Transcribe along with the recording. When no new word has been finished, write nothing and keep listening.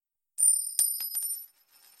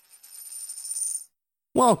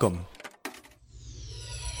Welcome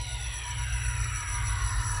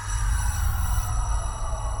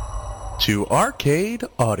to Arcade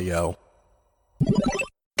Audio.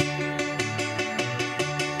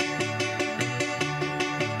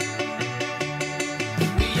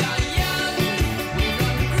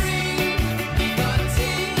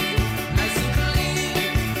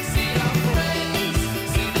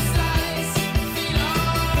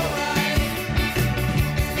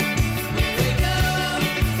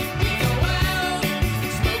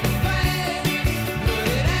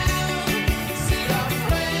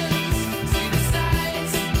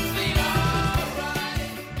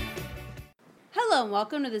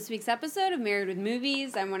 Welcome to this week's episode of Married with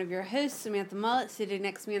Movies. I'm one of your hosts, Samantha Mullet. Sitting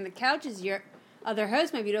next to me on the couch is your other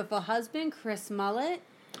host, my beautiful husband, Chris Mullet.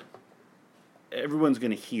 Everyone's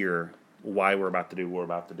going to hear why we're about to do what we're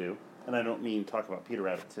about to do. And I don't mean talk about Peter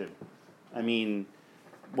Rabbit 2. I mean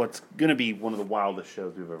what's going to be one of the wildest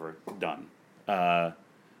shows we've ever done.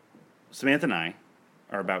 Samantha and I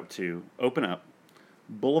are about to open up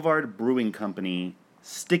Boulevard Brewing Company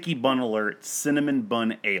Sticky Bun Alert Cinnamon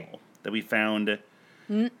Bun Ale that we found...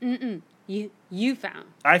 You found.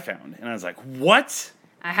 I found. And I was like, what?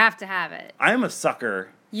 I have to have it. I am a sucker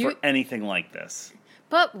for anything like this.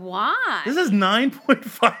 But why? This is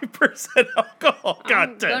 9.5% alcohol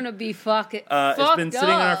content. I'm going to be fucking It's been sitting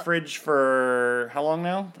in our fridge for how long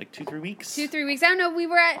now? Like 2-3 weeks? 2-3 weeks. I don't know. We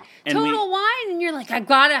were at Total Wine and you're like, I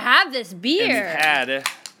got to have this beer. And we've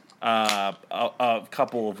had a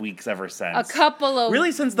couple of weeks ever since. A couple of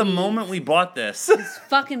Really, since the moment we bought this. This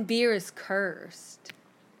fucking beer is cursed.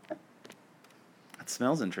 It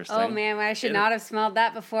smells interesting. Oh, man. I should not have smelled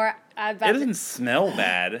that before. It doesn't smell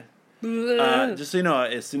bad. Just so you know,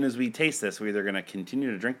 as soon as we taste this, we're either going to continue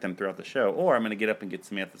to drink them throughout the show, or I'm going to get up and get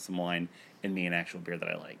Samantha some wine and me an actual beer that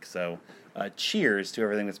I like. So, cheers to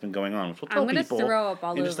everything that's been going on, which we'll tell people throw up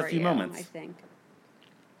all in just a few moments. I think.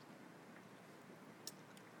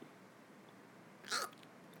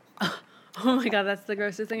 Oh my god, that's the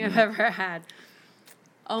grossest thing I've ever had.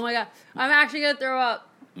 Oh my god, I'm actually going to throw up.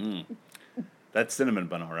 That's cinnamon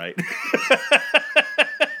bun, all right.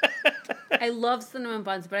 I love cinnamon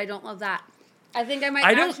buns, but I don't love that. I think I might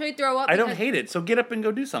actually throw up. I don't hate it, so get up and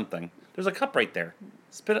go do something. There's a cup right there.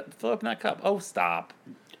 Fill up that cup. Oh, stop.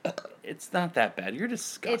 It's not that bad. You're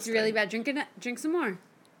disgusting. It's really bad. Drink some more.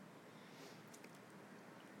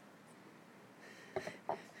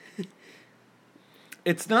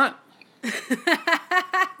 It's not... It's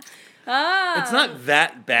not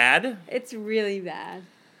that bad. It's really bad.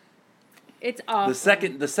 It's awful.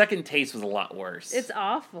 The second taste was a lot worse. It's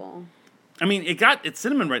awful. I mean, it's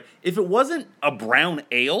cinnamon right. If it wasn't a brown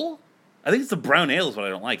ale, I think it's the brown ale is what I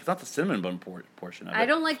don't like. It's not the cinnamon bun portion of it. I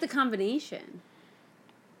don't like the combination.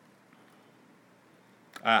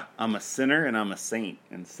 I'm a sinner and I'm a saint,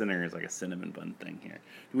 and sinner is like a cinnamon bun thing here.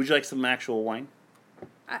 Would you like some actual wine?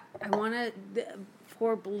 I want to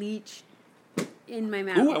pour bleach in my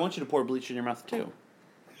mouth. Ooh, I want you to pour bleach in your mouth too.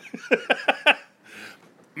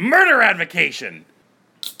 Murder advocation!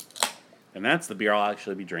 And that's the beer I'll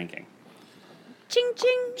actually be drinking. Ching,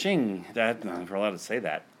 ching. Ching. We're allowed to say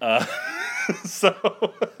that.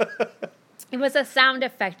 So... It was a sound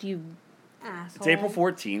effect, you asshole. It's April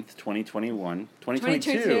 14th, 2021.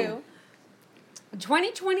 2022.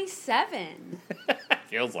 2027.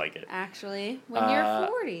 Feels like it. Actually, when you're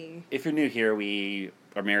 40. If you're new here, we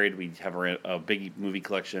are married. We have a big movie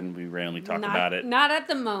collection. We randomly talk about it. Not at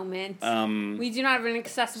the moment. We do not have an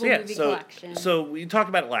accessible movie collection. So we talked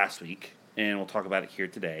about it last week, and we'll talk about it here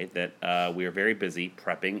today, that we are very busy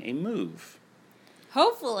prepping a move.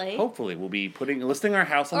 Hopefully, we'll be listing our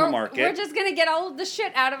house on the market. We're just going to get all of the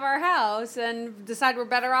shit out of our house and decide we're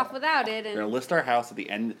better off without it. And we're going to list our house at the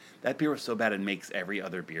end. That beer was so bad it makes every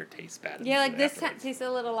other beer taste bad. Yeah, like this tastes a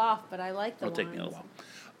little off, but I like the ones. It'll take me a little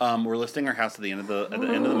while. We're listing our house at the end of the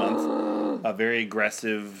month. A very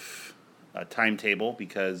aggressive timetable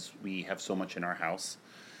because we have so much in our house.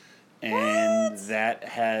 And that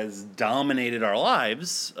has dominated our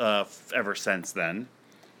lives ever since then.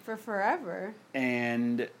 For forever.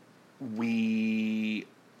 And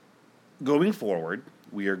going forward,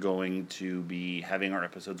 we are going to be having our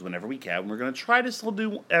episodes whenever we can. We're going to try to still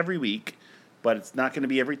do every week, but it's not going to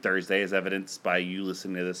be every Thursday, as evidenced by you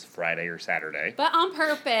listening to this Friday or Saturday. But on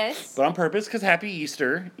purpose. Because Happy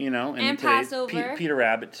Easter, and Passover. Peter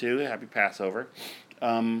Rabbit, too. Happy Passover.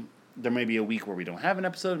 There may be a week where we don't have an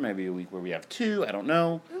episode. Maybe a week where we have two. I don't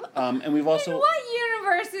know. And we've also... In what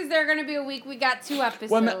universe is there going to be a week we got 2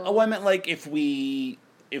 episodes? Well, I meant like if we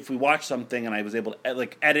watch something and I was able to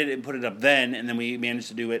edit it and put it up then, and then we managed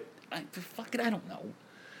to do it. I don't know.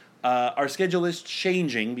 Our schedule is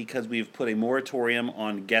changing because we've put a moratorium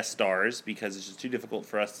on guest stars because it's just too difficult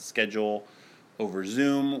for us to schedule over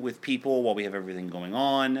Zoom with people while we have everything going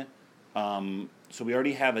on. So we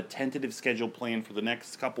already have a tentative schedule planned for the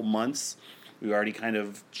next couple months. We already kind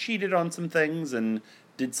of cheated on some things and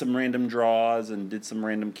did some random draws and did some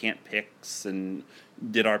random can't picks and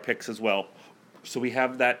did our picks as well. So we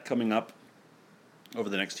have that coming up over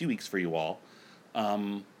the next few weeks for you all.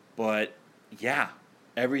 But yeah,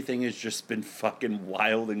 everything has just been fucking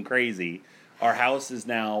wild and crazy. Our house is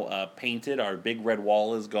now painted. Our big red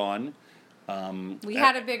wall is gone. We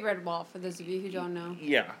had a big red wall, for those of you who don't know.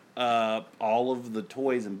 Yeah. All of the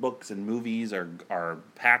toys and books and movies are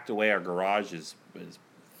packed away. Our garage is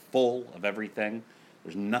full of everything.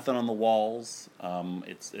 There's nothing on the walls.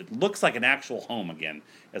 It looks like an actual home again,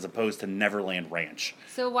 as opposed to Neverland Ranch.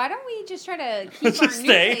 So why don't we just try to keep Let's our just new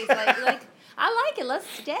stay. place? Like, I like it. Let's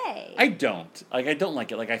stay. I don't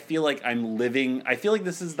like it. Like, I feel like I feel like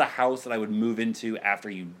this is the house that I would move into after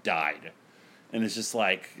you died. And it's just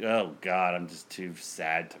like, oh God, I'm just too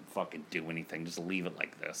sad to fucking do anything. Just leave it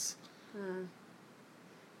like this.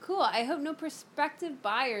 Cool. I hope no prospective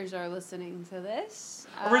buyers are listening to this.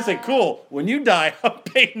 I'm gonna say, cool. When you die, I'm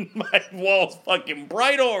painting my walls fucking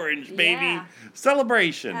bright orange, baby. Yeah.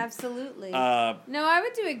 Celebration. Absolutely. No, I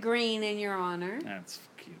would do it green in your honor. That's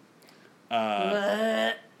cute.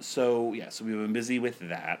 So we've been busy with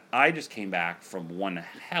that. I just came back from one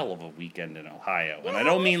hell of a weekend in Ohio, and I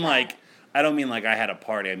don't mean like I had a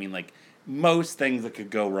party. I mean like most things that could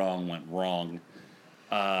go wrong went wrong.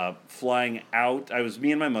 Flying out,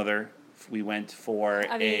 me and my mother. We went for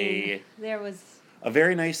there was a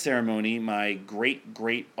very nice ceremony. My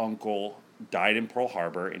great uncle died in Pearl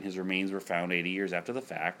Harbor, and his remains were found 80 years after the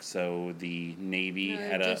fact. So the Navy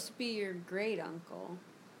had just be your great uncle.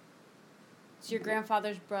 It's your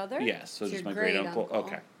grandfather's brother? Yes, so it's just your my great uncle.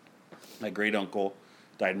 Okay, my great uncle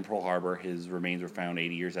died in Pearl Harbor. His remains were found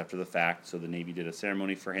 80 years after the fact. So the Navy did a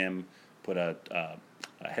ceremony for him, put a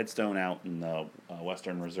headstone out in the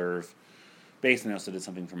Western Reserve base, and they also did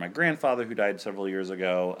something for my grandfather who died several years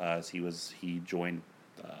ago, as he joined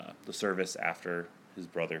the service after his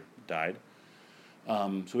brother died.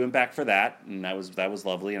 So we went back for that, and that was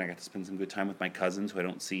lovely, and I got to spend some good time with my cousins who I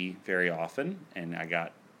don't see very often, and I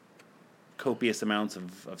got copious amounts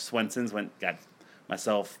of Swenson's. Got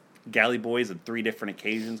myself Galley Boys on 3 different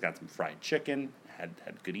occasions. Got some fried chicken. Had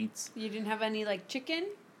good eats. You didn't have any like chicken?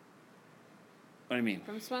 What do you mean?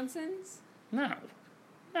 From Swenson's? No.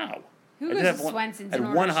 Who goes to Swenson's? I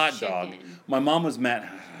had one hot dog. My mom was mad.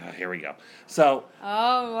 Here we go. So.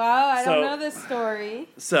 Oh wow! I don't know this story.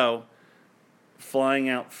 So, flying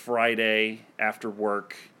out Friday after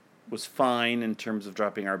work was fine in terms of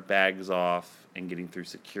dropping our bags off and getting through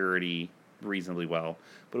security reasonably well.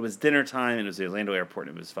 But it was dinner time, and it was the Orlando airport,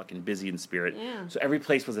 and it was fucking busy in spirit. Yeah. So every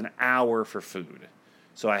place was an hour for food.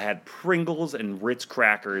 So I had Pringles and Ritz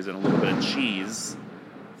crackers and a little bit of cheese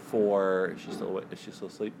for... Is she still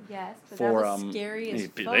asleep? Yes, but that was scary as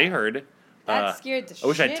fuck. They heard. That scared the shit I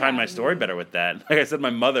wish I'd timed my story better with that. Like I said, my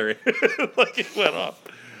mother, like it went off.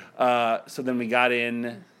 So then we got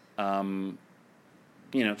in,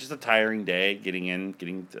 just a tiring day, getting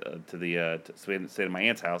to the, so we had to stay at my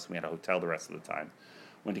aunt's house, and we had a hotel the rest of the time.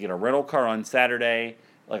 Went to get a rental car on Saturday,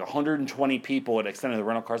 like 120 people had extended the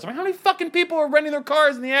rental cars. I'm like, how many fucking people are renting their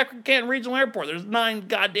cars in the Akron Canton Regional Airport? There's 9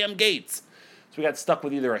 goddamn gates. So we got stuck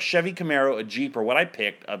with either a Chevy Camaro, a Jeep, or what I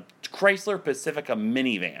picked, a Chrysler Pacifica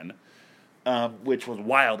minivan, which was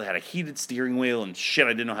wild. It had a heated steering wheel and shit.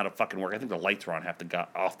 I didn't know how to fucking work. I think the lights were on half the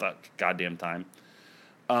off the goddamn time.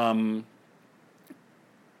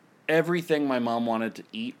 Everything my mom wanted to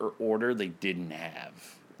eat or order, they didn't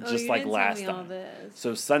have. Just like last time.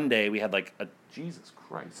 So Sunday we had like a Jesus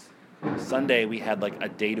Christ. Sunday we had like a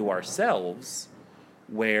day to ourselves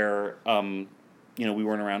where we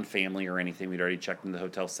weren't around family or anything. We'd already checked into the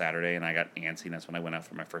hotel Saturday, and I got antsy, and that's when I went out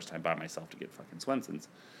for my first time by myself to get fucking Swenson's.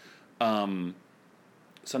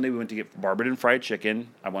 Sunday we went to get Barberton fried chicken.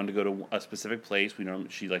 I wanted to go to a specific place. We know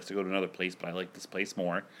she likes to go to another place, but I like this place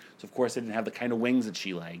more. So of course they didn't have the kind of wings that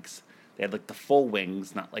she likes. They had like the full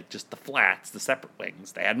wings, not like just the flats, the separate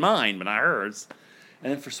wings. They had mine, but not hers.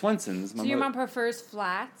 And then for Swenson's, your mom prefers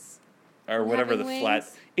flats? Or whatever the wings? flat.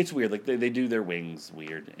 It's weird. Like they do their wings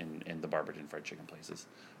weird in the Barberton fried chicken places.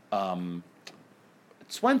 At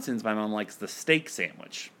Swenson's, my mom likes the steak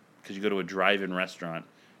sandwich because you go to a drive-in restaurant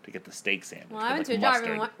to get the steak sandwich. Well, I went to a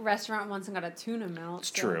drive-in restaurant once and got a tuna melt. It's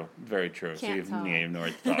true. Very true. So you have no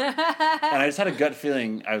right to talk. And I just had a gut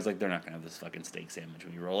feeling. I was like, they're not going to have this fucking steak sandwich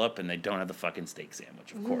when you roll up, and they don't have the fucking steak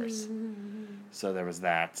sandwich, of course. So there was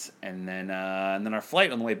that, and then our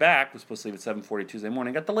flight on the way back was supposed to leave at 7:40 Tuesday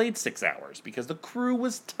morning. Got delayed 6 hours because the crew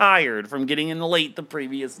was tired from getting in late the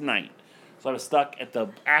previous night. So I was stuck at the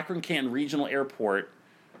Akron-Canton Regional Airport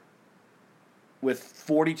with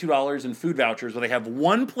 $42 in food vouchers, where they have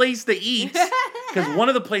one place to eat because one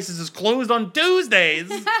of the places is closed on Tuesdays,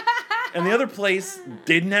 and the other place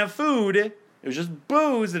didn't have food. It was just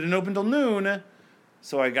booze. It didn't open till noon.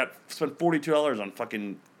 So I spent $42 on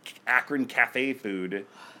fucking Akron cafe food,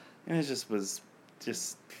 and it just was at a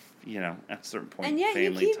certain point, and yet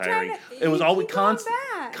family you keep tiring. To, it was always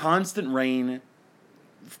constant rain,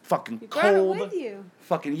 fucking you cold. Brought it with you.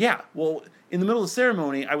 Fucking yeah. Well, in the middle of the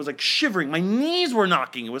ceremony, I was like shivering. My knees were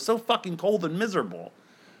knocking. It was so fucking cold and miserable.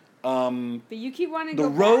 But you keep wanting to the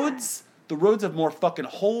go roads. back. The roads have more fucking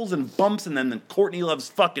holes and bumps in them than Courtney Love's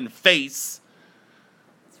fucking face.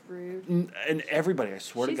 Rude. And everybody, I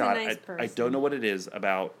swear She's to God, a nice I don't know what it is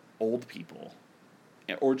about old people,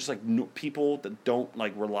 or just like people that don't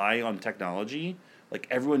like rely on technology. Like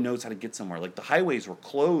everyone knows how to get somewhere. Like the highways were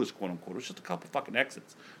closed, quote unquote. It was just a couple fucking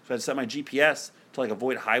exits. So I had to set my GPS to like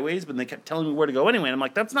avoid highways, but they kept telling me where to go anyway. And I'm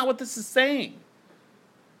like, that's not what this is saying.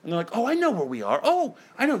 And they're like, oh, I know where we are. Oh,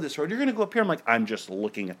 I know this road. You're gonna go up here. I'm like, I'm just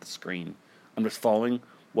looking at the screen. I'm just following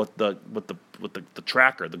what the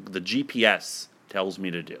tracker, the GPS tells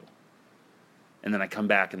me to do. And then I come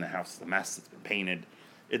back and the house is a mess. It's been painted.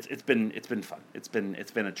 It's been fun. It's been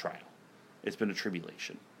a trial. It's been a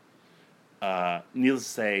tribulation. Needless to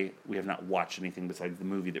say, we have not watched anything besides the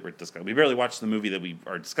movie that we're discussing. We barely watched the movie that we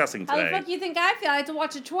are discussing today. How the fuck do you think I feel? I had to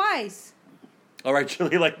watch it twice. All right,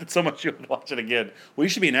 Julie liked it so much you would watch it again. Well, you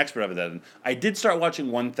should be an expert of it then. I did start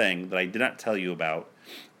watching one thing that I did not tell you about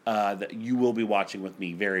that you will be watching with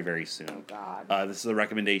me very, very soon. Oh, God. This is a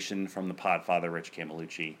recommendation from the Podfather, Rich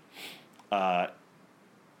Camelucci.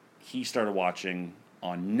 He started watching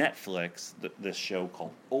on Netflix this show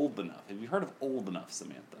called Old Enough. Have you heard of Old Enough,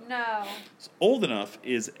 Samantha? No. So Old Enough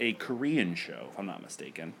is a Korean show, if I'm not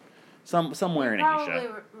mistaken. Somewhere in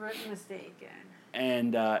Asia. Probably mistaken.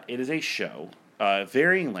 And it is a show,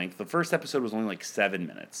 varying length. The first episode was only like 7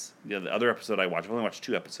 minutes. The other episode I watched, I've only watched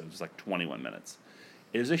 2 episodes, it's like 21 minutes.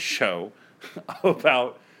 It is a show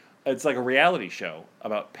about, it's like a reality show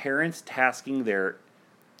about parents tasking their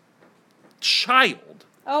child.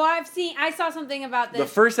 Oh, I saw something about this. The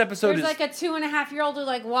first episode There's like a 2.5-year-old who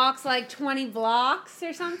like walks like 20 blocks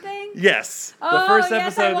or something. Yes. Oh, the first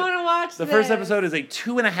yes, episode, I want to watch The this. first episode is a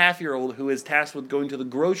 2.5-year-old who is tasked with going to the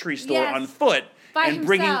grocery store on foot by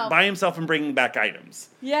himself and bringing back items.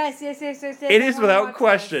 Yes. It is without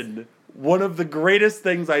question one of the greatest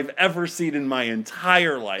things I've ever seen in my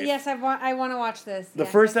entire life. Yes, I want to watch this. The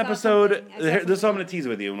first episode, this is how I'm going to tease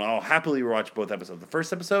with you, and I'll happily rewatch both episodes. The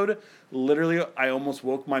first episode, literally, I almost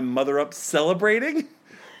woke my mother up celebrating.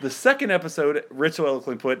 The second episode, Rich so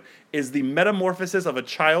eloquently put, is the metamorphosis of a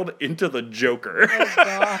child into the Joker. Oh,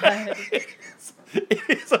 God. It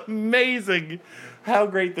is amazing how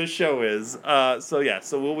great this show is.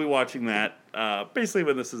 So we'll be watching that basically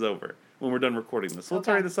when this is over, when we're done recording this. So let's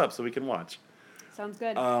hurry this up so we can watch. Sounds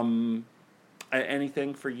good.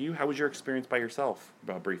 Anything for you? How was your experience by yourself,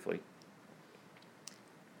 briefly?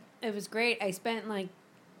 It was great. I spent like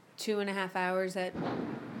 2.5 hours at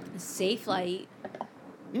a Safelite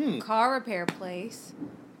car repair place.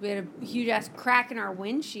 We had a huge ass crack in our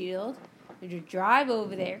windshield. We had to drive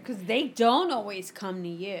over there because they don't always come to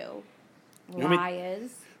you.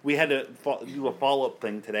 Liars. We had to do a follow-up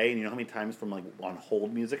thing today, and you know how many times from like on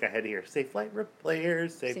hold music I had to hear Safelite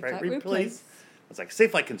repairs, Safelite replace. I was like,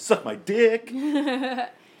 Safelite can suck my dick. So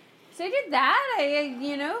I did that.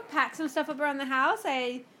 I packed some stuff up around the house.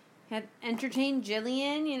 I had entertained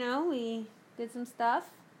Jillian. We did some stuff.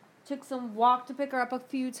 Took some walk to pick her up a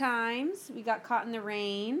few times. We got caught in the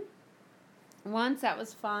rain once. That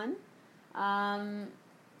was fun. Yeah.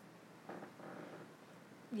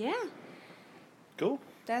 Cool.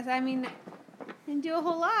 Didn't do a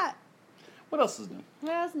whole lot. What else is new?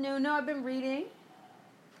 What else? No, I've been reading.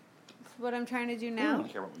 That's what I'm trying to do now. I don't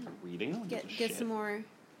care about what you're reading. I don't give a Get shit. some more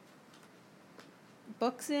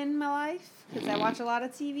books in my life because I watch a lot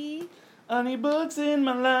of TV. I need books in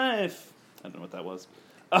my life. I don't know what that was.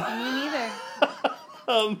 Me neither.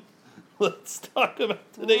 Let's talk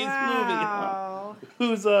about today's Wow.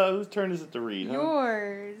 movie. Whose turn is it to read? Huh?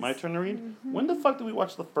 Yours. My turn to read? Mm-hmm. When the fuck did we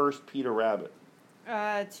watch the first Peter Rabbit?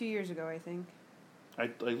 2 years ago, I think. I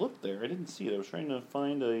looked there. I didn't see it. I was trying to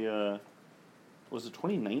find a... was it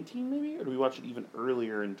 2019 maybe? Or did we watch it even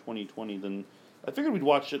earlier in 2020 than... I figured we'd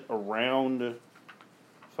watch it around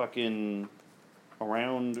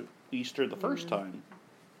Easter the first time.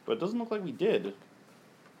 But it doesn't look like we did.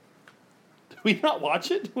 Did we not watch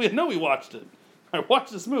it? No, we watched it. I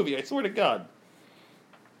watched this movie, I swear to God.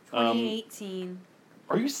 2018.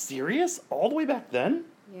 Are you serious? All the way back then?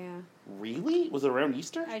 Yeah. Really? Was it around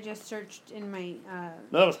Easter? I just searched in my...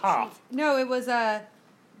 No, that was half. No, it was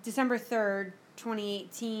December 3rd,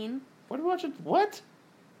 2018. Why did we watch it? What?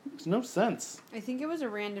 Makes no sense. I think it was a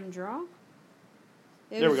random draw.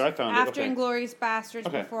 There we go, I found it. After Okay. Inglourious Bastards,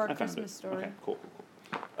 Okay, before I A found Christmas it. Story. Okay, cool.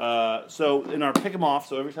 So in our pick 'em off,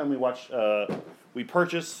 so every time we watch, we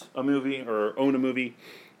purchase a movie or own a movie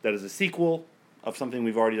that is a sequel of something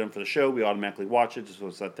we've already done for the show, we automatically watch it just so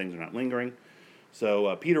that things are not lingering.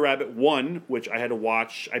 So Peter Rabbit 1, which I had to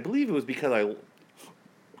watch, I believe it was because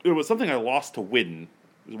it was something I lost to Widden,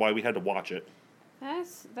 is why we had to watch it.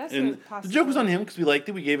 That's And a the joke was on him because we liked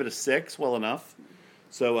it, we gave it a 6, well enough.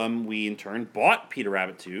 So we in turn bought Peter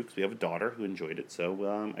Rabbit 2 because we have a daughter who enjoyed it.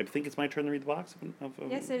 So I think it's my turn to read the box.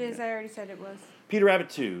 Yes, it is. I already said it was. Peter Rabbit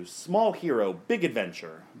 2, Small Hero, Big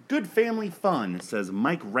Adventure. Good family fun, says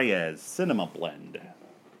Mike Reyes, Cinema Blend.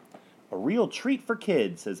 A real treat for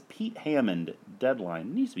kids, says Pete Hammond, Deadline.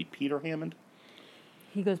 It needs to be Peter Hammond.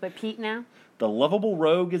 He goes by Pete now? The lovable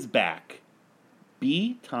rogue is back.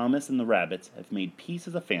 Bee, Thomas, and the rabbits have made peace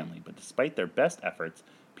as a family, but despite their best efforts,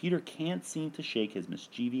 Peter can't seem to shake his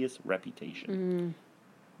mischievous reputation.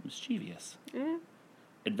 Mischievous. Yeah.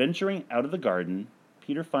 Adventuring out of the garden,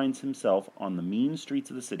 Peter finds himself on the mean streets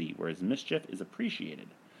of the city where his mischief is appreciated.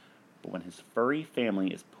 But when his furry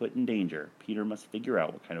family is put in danger, Peter must figure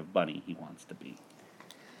out what kind of bunny he wants to be.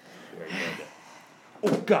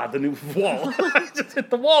 Oh God, the new wall. I just hit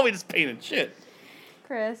the wall we just painted. Shit.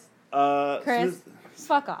 Chris. Chris.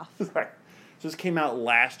 Fuck off. Sorry. So this came out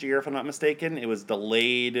last year, if I'm not mistaken. It was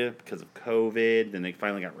delayed because of COVID, then they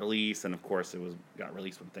finally got released, and of course it got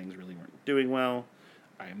released when things really weren't doing well.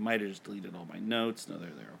 I might have just deleted all my notes. No, they're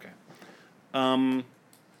there. Okay.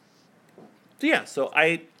 So yeah, so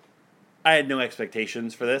I had no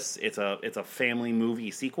expectations for this. It's a family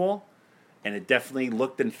movie sequel, and it definitely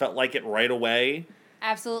looked and felt like it right away.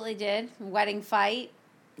 Absolutely did. Wedding fight.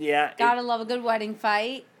 Yeah. Gotta love a good wedding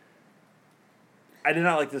fight. I did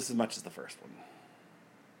not like this as much as the first one.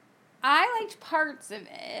 I liked parts of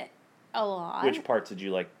it a lot. Which parts did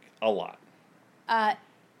you like a lot?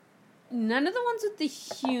 None of the ones with the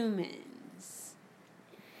humans.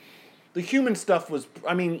 The human stuff was,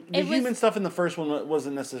 human stuff in the first one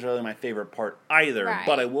wasn't necessarily my favorite part either, Right.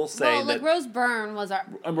 but I will say that Rose Byrne was our...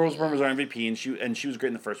 Rose Byrne was our MVP, and she was great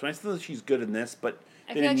in the first one. I still think she's good in this, but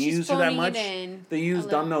I they feel didn't like she's use her that phoning much. it in They used a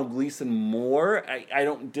little. Domhnall Gleeson more. I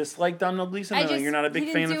don't dislike Domhnall Gleeson. I know you're not a big fan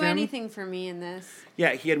of him. He didn't do anything for me in this.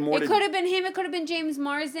 Yeah, he had more It could have been him. It could have been James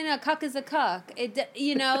Marsden. A cuck is a cuck. It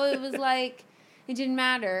was like, it didn't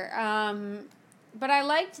matter. But I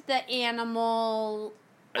liked the animal.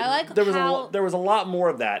 There was a lot more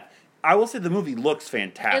of that. I will say the movie looks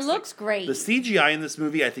fantastic. It looks great. The CGI in this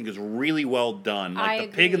movie, I think, is really well done. Like I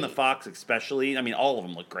the pig and the agree. fox, especially. I mean, all of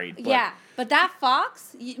them look great. But Yeah, but that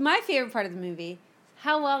fox, my favorite part of the movie,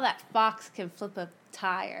 how well that fox can flip a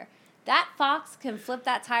tire. That fox can flip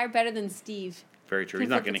that tire better than Steve. Very true. Can He's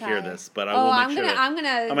not flip going the to hear tire. this, but I will make sure. I'm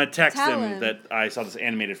gonna text tell him that I saw this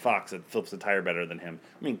animated fox that flips the tire better than him.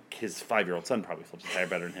 I mean, his 5-year-old son probably flips the tire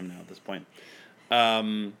better than him now at this point.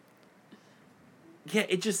 Yeah,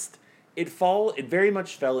 it very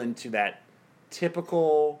much fell into that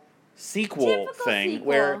typical sequel thing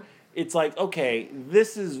where it's like, okay,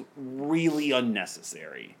 this is really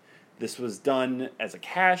unnecessary. This was done as a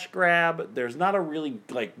cash grab. There's not a really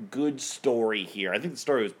good story here. I think the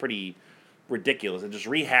story was pretty ridiculous. It just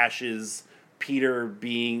rehashes Peter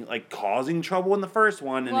being causing trouble in the first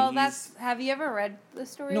one, and have you ever read the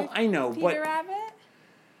story? No, I know, Peter but Rabbit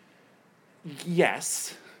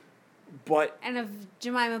yes, but and of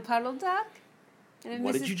Jemima Puddle Duck. And of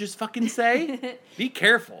what Mrs. did you just fucking say? Be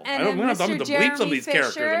careful. And I'm going to have to bleep some of these Jeremy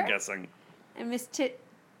characters. Fisher. I'm guessing. And Miss Tiggy-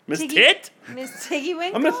 Tit. Miss Tiggy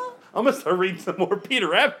Winkle. I'm gonna start reading some more Peter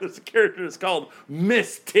Rabbit. There's a character that's called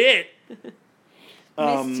Miss Tit.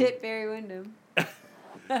 Miss Titberry Wyndham.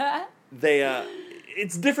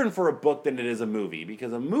 It's different for a book than it is a movie,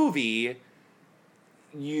 because a movie,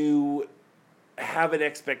 you have an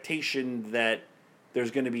expectation that there's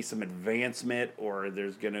going to be some advancement or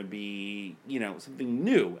there's going to be, something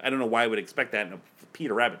new. I don't know why I would expect that in a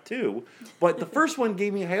Peter Rabbit 2, but the first one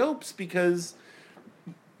gave me high hopes because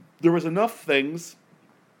there was enough things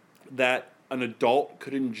that an adult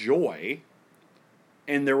could enjoy,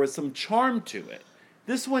 and there was some charm to it.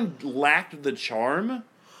 This one lacked the charm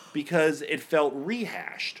because it felt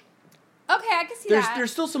rehashed. Okay, I can see that.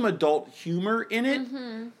 There's still some adult humor in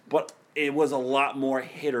it, but it was a lot more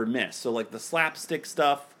hit or miss. So the slapstick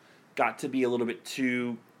stuff got to be a little bit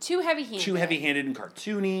too heavy-handed. Too heavy-handed and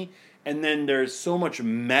cartoony. And then there's so much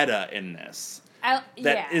meta in this.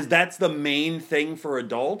 Yeah. That's the main thing for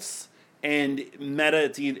adults. And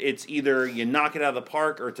meta, it's either you knock it out of the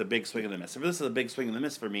park or it's a big swing and a miss. So this is a big swing and a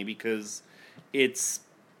miss for me because it's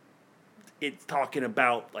talking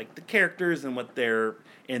about like the characters and what they're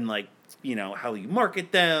and like how you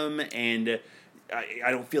market them, and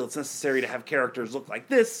I don't feel it's necessary to have characters look like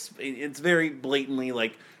this. It's very blatantly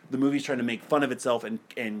like the movie's trying to make fun of itself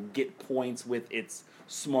and get points with its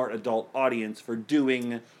smart adult audience for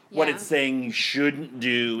doing what it's saying you shouldn't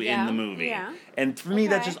do in the movie. Yeah. And for me,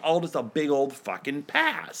 that's just all just a big old fucking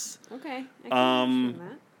pass. Okay. I can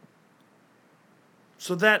understand that.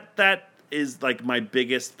 So that is like my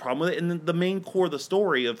biggest problem with it. And the main core of the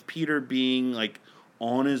story of Peter being like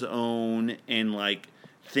on his own and like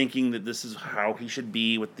thinking that this is how he should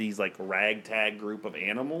be with these like ragtag group of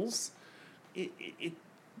animals.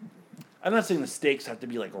 I'm not saying the stakes have to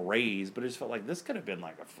be like raised, but it just felt like this could have been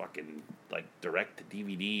like a fucking like direct to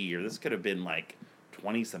DVD, or this could have been like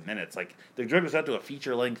 20-some minutes. Like they drug us out to a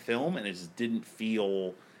feature length film, and it just didn't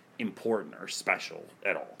feel important or special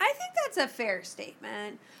at all. I think that's a fair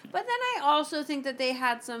statement, but then I also think that they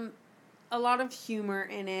had a lot of humor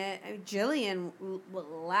in it. Jillian was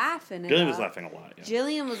laughing. Jillian was laughing a lot. Yeah.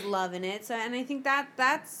 Jillian was loving it. So, and I think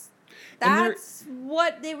that's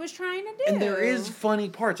what they was trying to do. And there is funny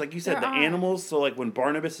parts, like you said, the animals. So, like when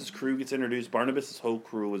Barnabas's crew gets introduced, Barnabas's whole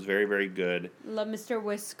crew was very, very good. Love Mr.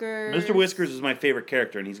 Whiskers. Mr. Whiskers is my favorite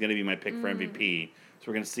character, and he's going to be my pick for MVP. So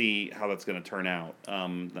we're going to see how that's going to turn out.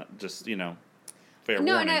 Just fair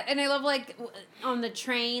warning. And I love like on the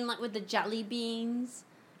train, like with the jelly beans,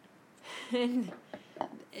 and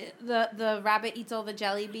the rabbit eats all the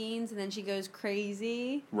jelly beans, and then she goes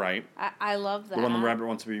crazy. Right. I love that. The one the rabbit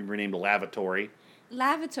wants to be renamed Lavatory.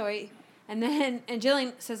 Lavatory. And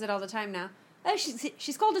Jillian says it all the time now. Oh,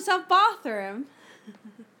 she's called herself Bathroom.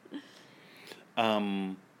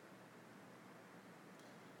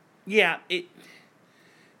 Yeah,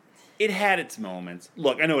 it had its moments.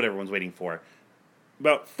 Look, I know what everyone's waiting for.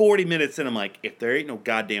 About 40 minutes in, I'm like, if there ain't no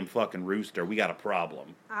goddamn fucking rooster, we got a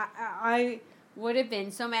problem. I would have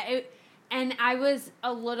been so mad. And I was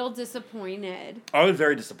a little disappointed. I was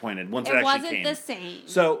very disappointed once it actually came. It wasn't the same.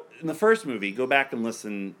 So, in the first movie, go back and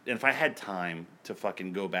listen. And if I had time to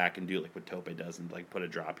fucking go back and do like what Tope does and like put a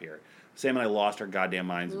drop here. Sam and I lost our goddamn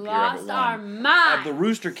minds. Lost our minds. Of the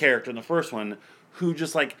rooster character in the first one, who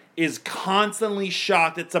just like is constantly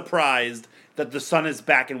shocked and surprised that the sun is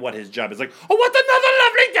back and what his job is. Like, oh, what another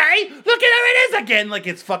lovely day! Look at how it is again! Like,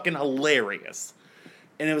 it's fucking hilarious.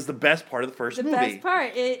 And it was the best part of the first movie. The best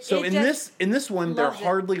part. In this one, they're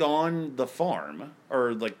hardly on the farm,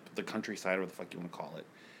 or like the countryside, or what the fuck you want to call it.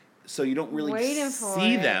 So you don't really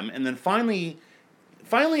see them. And then finally,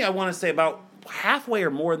 I want to say about halfway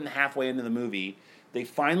or more than halfway into the movie, they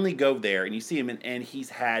finally go there, and you see him, and he's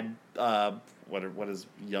had what is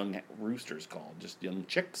young roosters called? Just young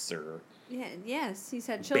chicks, or yes, he's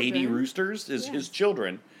had children. Baby roosters is his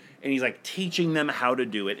children, and he's like teaching them how to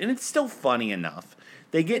do it, and it's still funny enough.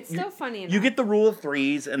 It's still funny enough. You get the rule of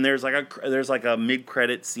threes, and there's like a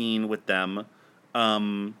mid-credit scene with them,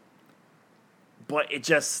 but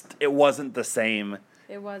it wasn't the same.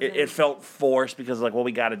 It wasn't. It felt forced because like, well,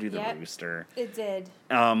 we got to do the rooster. It did.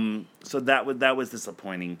 So that was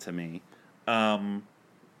disappointing to me. And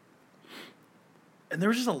there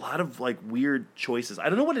was just a lot of like weird choices. I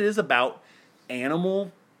don't know what it is about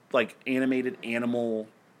animated animal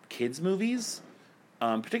kids movies.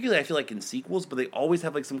 Particularly, I feel like in sequels, but they always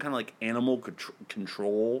have like some kind of like animal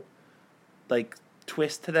control, like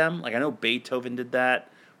twist to them. Like I know Beethoven did that,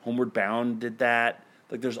 Homeward Bound did that.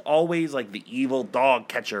 Like there's always like the evil dog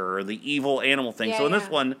catcher or the evil animal thing. So in this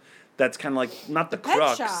one, that's kind of like not the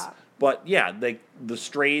crux, but the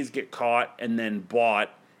strays get caught and then bought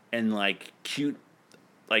and like cute,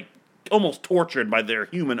 like almost tortured by their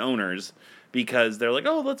human owners because they're like,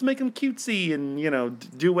 oh, let's make them cutesy and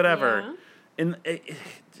do whatever. Yeah. And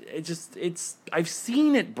I've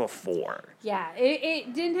seen it before. Yeah,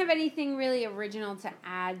 it didn't have anything really original to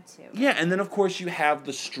add to it. Yeah, and then of course you have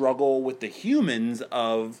the struggle with the humans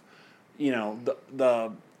of,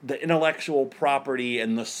 the intellectual property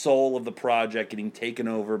and the soul of the project getting taken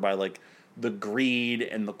over by like the greed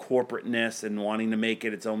and the corporateness and wanting to make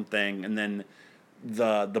it its own thing, and then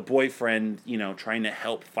the boyfriend, trying to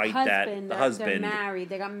help fight the husband. They're married.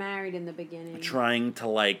 They got married in the beginning. Trying to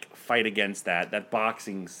like fight against that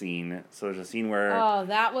boxing scene. So there's a scene where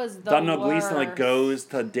that was the Domhnall worst. Gleeson like goes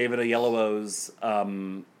to David Oyelowo's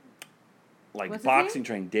boxing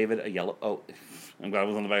training. David Oyelowo. Oh, I'm glad I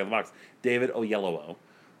was on the back of the box. David Oyelowo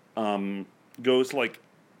goes to like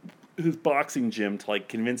his boxing gym to like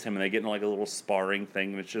convince him, and they get in like a little sparring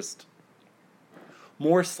thing, and it's just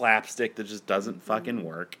more slapstick that just doesn't fucking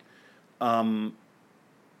work. All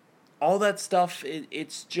that stuff,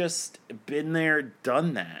 it's just been there,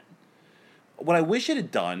 done that. What I wish it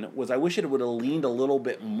had done was I wish it would have leaned a little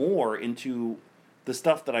bit more into the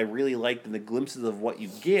stuff that I really liked and the glimpses of what you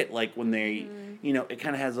get, like when they, it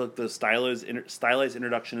kind of has like the stylized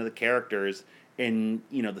introduction of the characters and,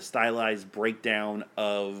 the stylized breakdown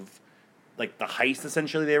of like the heist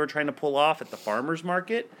essentially they were trying to pull off at the farmer's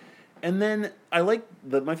market. And then I like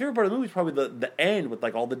my favorite part of the movie is probably the end with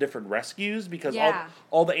like all the different rescues because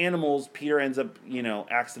all the animals, Peter ends up,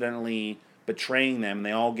 accidentally betraying them and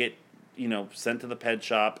they all get, sent to the pet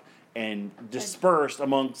shop and dispersed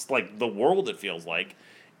amongst like the world, it feels like.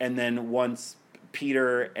 And then once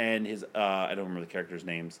Peter and his I don't remember the characters'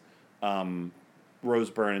 names, Rose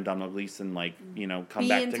Byrne and Domhnall Gleeson come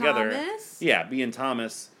back together. Thomas? Yeah, B and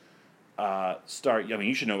Thomas start. I mean,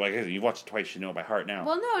 you should know. Like you've watched it twice, you know it by heart now.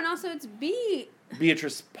 Well, no, and also it's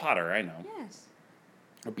Beatrice Potter. I know. Yes.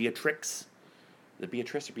 Or Beatrix. Is it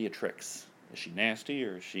Beatrice or Beatrix? Is she nasty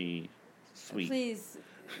or is she sweet? Please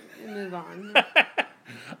move on.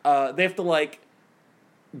 They have to like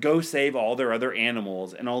go save all their other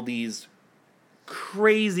animals in all these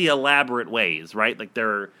crazy elaborate ways, right? Like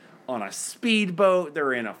they're on a speedboat,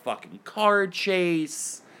 they're in a fucking car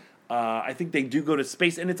chase. I think they do go to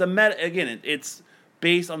space, and it's a meta. Again, it's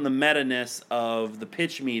based on the meta-ness of the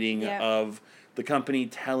pitch meeting of the company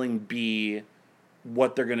telling B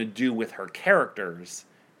what they're going to do with her characters,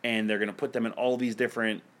 and they're going to put them in all these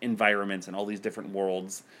different environments and all these different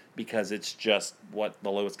worlds because it's just what the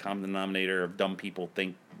lowest common denominator of dumb people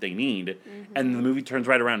think they need. Mm-hmm. And the movie turns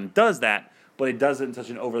right around and does that, but it does it in such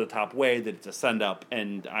an over-the-top way that it's a send-up,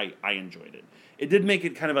 and I enjoyed it. It did make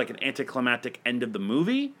it kind of like an anticlimactic end of the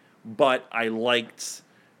movie, but I liked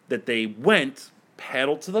that they went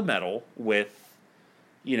pedal to the metal with,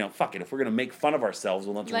 fuck it, if we're going to make fun of ourselves,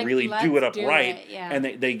 well, let's really do it upright. Yeah. And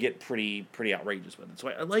they get pretty outrageous with it. So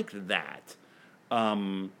I liked that.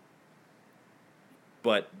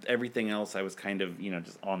 But everything else I was kind of,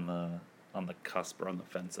 just on the cusp or on the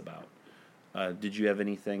fence about. Did you have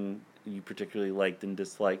anything you particularly liked and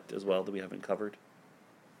disliked as well that we haven't covered?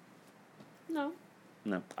 No.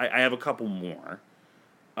 I have a couple more.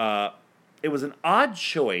 It was an odd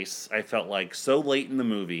choice, I felt like, so late in the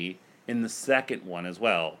movie, in the second one as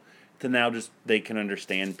well, to now just they can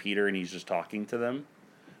understand Peter and he's just talking to them.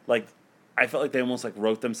 Like, I felt like they almost like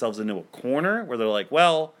wrote themselves into a corner where they're like,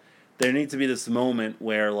 well, there needs to be this moment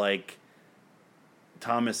where like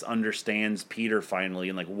Thomas understands Peter finally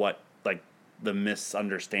and like what like the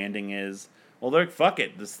misunderstanding is. Well, they're like, fuck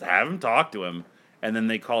it, just have him talk to him. And then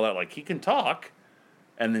they call out like, he can talk.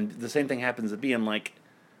 And then the same thing happens to B. I'm like,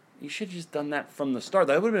 you should have just done that from the start.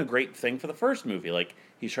 That would have been a great thing for the first movie. Like,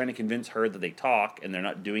 he's trying to convince her that they talk, and they're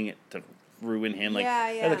not doing it to ruin him. Like,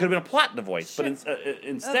 there could have been a plot device, sure. but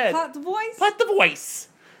instead... plot device? Plot device!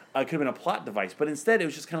 It could have been a plot device, but instead it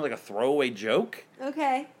was just kind of like a throwaway joke.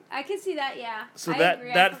 Okay. I can see that, yeah. So I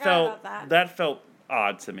agree. that I felt about that felt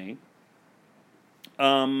odd to me.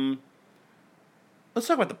 Let's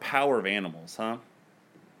talk about the power of animals, huh?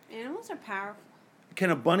 Animals are powerful. Can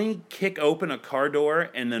a bunny kick open a car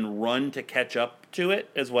door and then run to catch up to it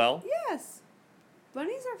as well? Yes.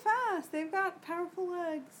 Bunnies are fast. They've got powerful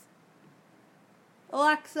legs.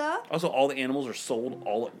 Alexa, Also, all the animals are sold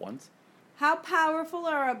all at once. how powerful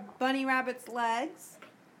are a bunny rabbit's legs?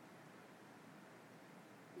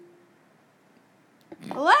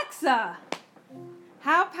 Alexa,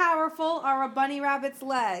 how powerful are a bunny rabbit's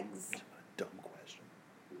legs? Dumb question.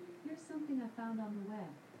 Here's something I found on the web.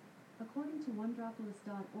 According to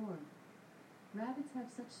OneDropolis.org, rabbits have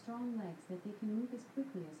such strong legs that they can move as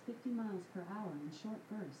quickly as 50 miles per hour in short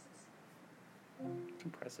bursts. It's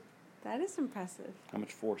impressive. That is impressive. How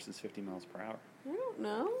much force is 50 miles per hour? I don't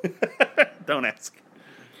know. Don't ask.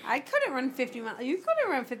 I couldn't run 50 miles. You couldn't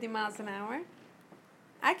run 50 miles an hour.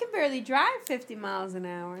 I can barely drive 50 miles an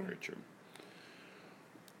hour. Very true.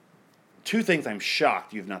 Two things I'm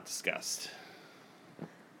shocked you've not discussed.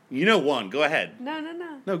 You know one. Go ahead. No.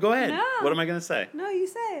 No, go ahead. No. What am I going to say? No, you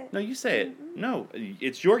say it. No, you say it. No,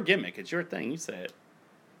 it's your gimmick. It's your thing. You say it.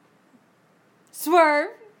 Swerve.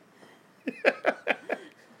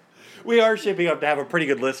 We are shaping up to have a pretty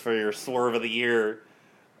good list for your swerve of the year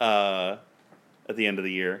at the end of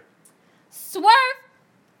the year. Swerve.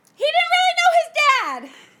 He didn't really know his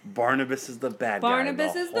dad. Barnabas is the bad guy.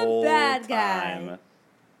 Barnabas is the whole bad guy. time.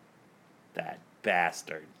 That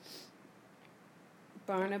bastard.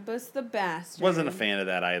 Barnabas the bastard. Wasn't a fan of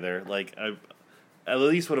that either. Like, I at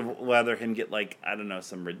least would have rather him get, like, I don't know,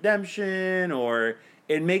 some redemption, or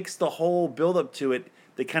it makes the whole build up to it.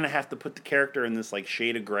 They kind of have to put the character in this like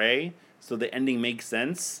shade of gray so the ending makes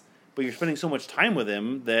sense. But you're spending so much time with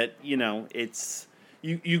him that, it's...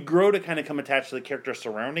 You grow to kind of come attached to the character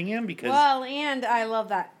surrounding him because... Well, and I love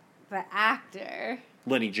that the actor.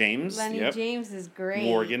 Lenny James. Lenny James is great.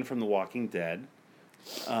 Morgan from The Walking Dead.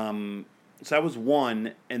 So that was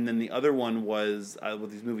one, and then the other one was, what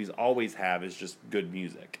these movies always have is just good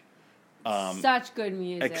music. Such good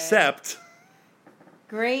music. Except...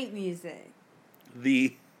 Great music.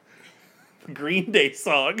 The Green Day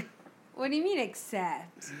song. What do you mean,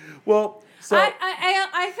 except? Well, so...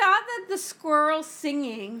 I thought that the squirrel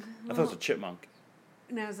singing... I thought it was a chipmunk.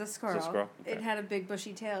 No, it was a squirrel. It's a squirrel? Okay. It had a big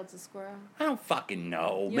bushy tail. It's a squirrel. I don't fucking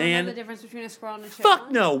know, You man. don't know the difference between a squirrel and a chipmunk?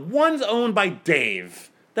 Fuck no. One's owned by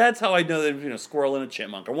Dave. That's how I know the difference between a squirrel and a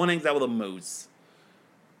chipmunk. Or one hangs out with a moose.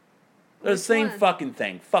 They're the Which same one? fucking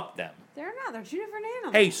thing. Fuck them. They're not. They're two different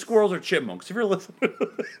animals. Hey, squirrels are chipmunks. If you're listening to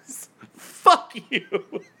this, fuck you.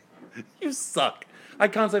 You suck. I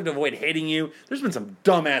constantly have to avoid hating you. There's been some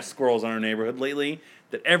dumbass squirrels in our neighborhood lately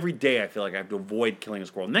that every day I feel like I have to avoid killing a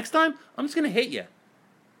squirrel. Next time, I'm just going to hit you.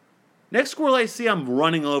 Next squirrel I see, I'm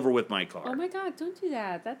running over with my car. Oh my god, don't do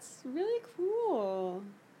that. That's really cruel.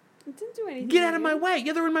 It didn't do anything. Get out of my way.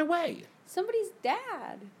 Yeah, they're in my way. Somebody's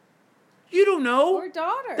dad. You don't know. Or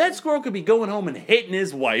daughter. That squirrel could be going home and hitting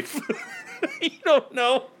his wife. You don't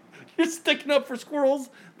know. You're sticking up for squirrels.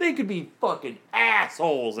 They could be fucking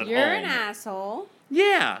assholes at home. You're an asshole.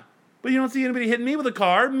 Yeah. But you don't see anybody hitting me with a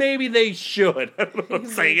car. Maybe they should. I don't know what I'm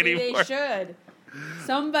saying Maybe anymore. they should.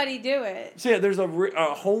 Somebody do it. So yeah, there's a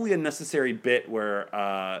wholly unnecessary bit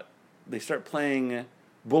where they start playing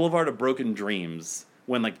Boulevard of Broken Dreams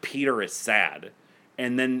when like Peter is sad.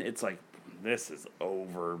 And then it's like, this is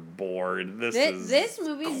overboard. This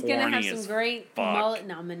movie's gonna have corny some as great fuck. mullet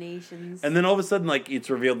nominations. And then all of a sudden, like, it's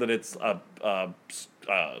revealed that it's a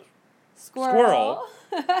squirrel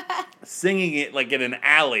singing it, like, in an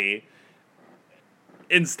alley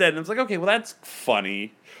instead. And I was like, okay, well, that's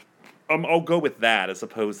funny. I'll go with that as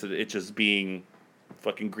opposed to it just being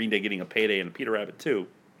fucking Green Day getting a payday and a Peter Rabbit too.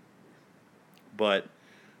 But,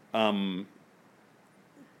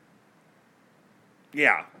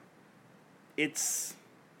 yeah. It's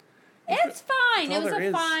fine. It all was there a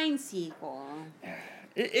is. fine sequel.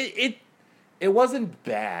 It wasn't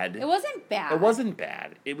bad. It wasn't bad. It wasn't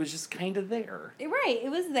bad. It was just kind of there. Right.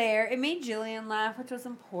 It was there. It made Jillian laugh, which was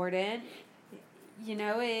important. You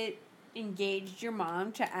know, it engaged your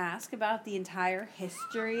mom to ask about the entire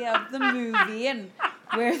history of the movie and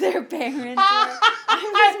where their parents were.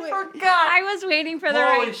 I forgot. I was waiting for the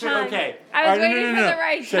right time. Okay. I was waiting for the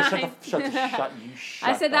right time. Shut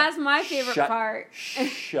I said that's my favorite part.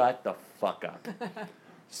 Shut the fuck up.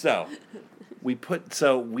 So,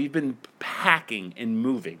 we've been packing and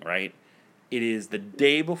moving, right? It is the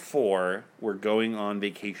day before we're going on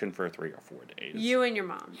vacation for 3 or 4 days. You and your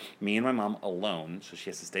mom. Me and my mom alone, so she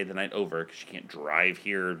has to stay the night over because she can't drive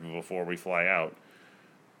here before we fly out.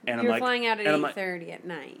 And You're I'm like, flying out at and I'm 8:30 at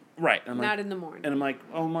night. Right. I'm Not like, in the morning. And I'm like,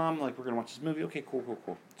 oh, Mom, like, we're going to watch this movie. Okay,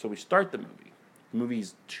 cool. So we start the movie. The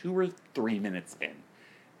movie's 2 or 3 minutes in.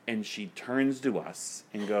 And she turns to us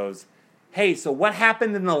and goes, hey, so what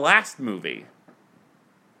happened in the last movie?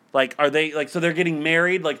 Like, are they, like, so they're getting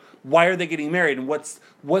married? Like, why are they getting married? And what's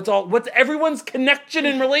everyone's connection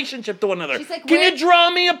and relationship to one another? She's like, can you draw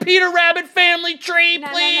me a Peter Rabbit family tree,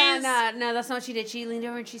 please? No, that's not what she did. She leaned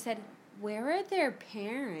over and she said, where are their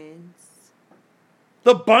parents?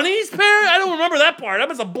 The bunny's parent? I don't remember that part. I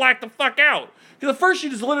must have blacked the fuck out. Because at first she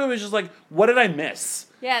just literally was just like, what did I miss?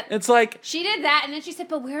 Yeah. It's like... She did that, and then she said,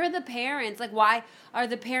 but where are the parents? Like, why are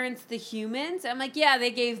the parents the humans? I'm like, yeah,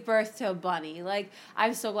 they gave birth to a bunny. Like,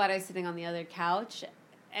 I'm so glad I was sitting on the other couch,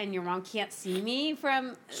 and your mom can't see me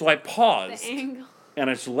from So I paused, the angle. and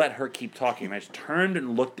I just let her keep talking, and I just turned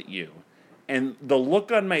and looked at you. And the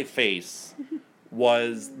look on my face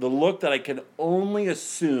was the look that I could only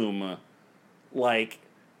assume, like,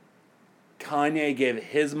 Kanye gave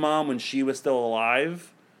his mom when she was still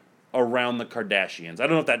alive around the Kardashians. I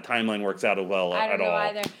don't know if that timeline works out well I don't at know all.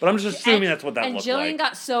 either. But I'm just assuming that's what that and looked Jillian like.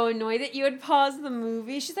 got so annoyed that you had paused the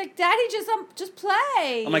movie. She's like, Daddy, just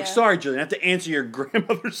play. I'm like, sorry, Jillian, I have to answer your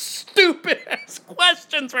grandmother's stupid-ass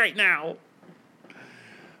questions right now.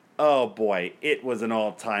 Oh, boy. It was an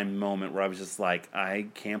all-time moment where I was just like, I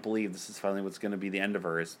can't believe this is finally what's going to be the end of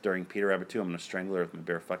her. Is during Peter Rabbit 2, I'm going to strangle her with my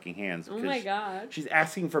bare fucking hands. Oh, my God. She's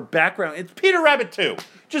asking for background. It's Peter Rabbit 2.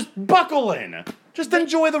 Just buckle in. Just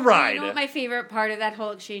enjoy the ride. You know what my favorite part of that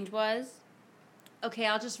whole exchange was? Okay,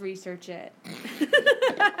 I'll just research it.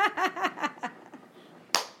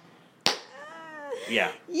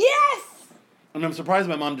 Yeah. Yes! And I'm surprised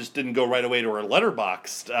my mom just didn't go right away to her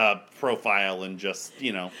Letterboxd profile and just,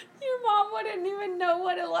 Your mom mom wouldn't even know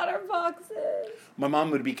what a letterbox is. My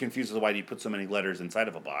mom would be confused as why do you put so many letters inside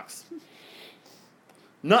of a box.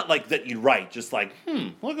 Not like that you'd write, just like,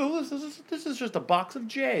 look at this. This is just a box of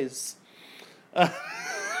J's.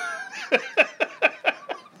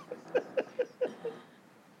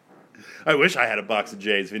 I wish I had a box of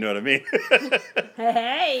J's, if you know what I mean.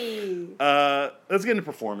 Hey! Let's get into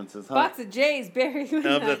performances, huh? Box of J's, Barry.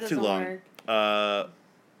 No, that's too doesn't long. work.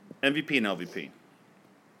 MVP and LVP.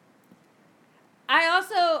 I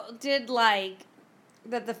also did like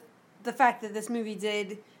that the fact that this movie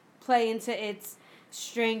did play into its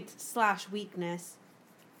strength/weakness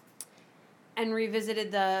and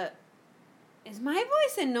revisited the. Is my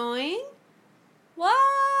voice annoying? What?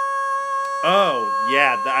 Oh,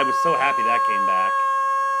 yeah, I was so happy that came back.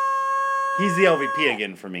 He's the LVP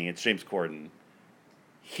again for me. It's James Corden.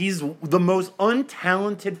 He's the most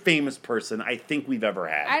untalented famous person I think we've ever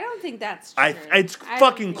had. I don't think that's true. It's I don't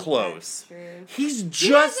fucking think close. that's true. He's He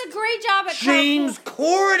just does a great job at James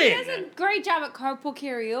carpool. He Corden. does a great job at carpool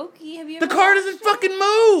karaoke. Have you The ever car watched doesn't it? fucking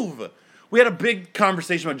move. We had a big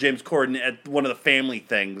conversation about James Corden at one of the family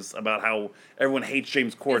things about how everyone hates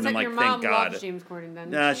James Corden. It's like I'm your like, mom thank God. loves James Corden,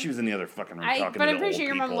 doesn't Nah, she? she was in the other fucking room talking But to I'm the pretty old sure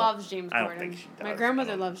your mom people. loves James Corden. I don't think she does. My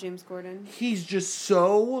grandmother loves James Corden. He's just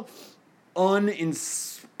so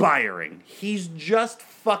uninspiring. He's just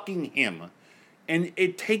fucking him. And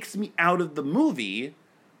it takes me out of the movie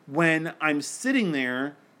when I'm sitting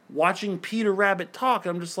there watching Peter Rabbit talk.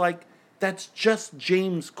 I'm just like, that's just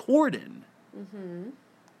James Corden. Mm-hmm.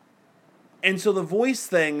 And so the voice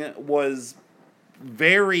thing was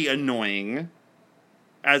very annoying,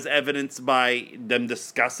 as evidenced by them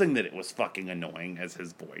discussing that it was fucking annoying as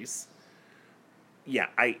his voice. Yeah,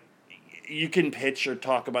 you can pitch or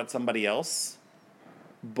talk about somebody else,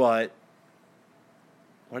 but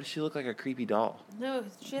why does she look like a creepy doll? No,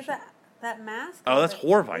 she has that mask. Oh, that's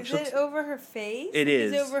horrifying. Is She looks- it over her face? It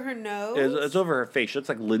Is is. it over her nose? It's over her face. She looks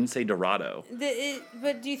like Lindsay Dorado.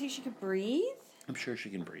 But do you think she could breathe? I'm sure she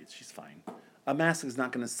can breathe. She's fine. A mask is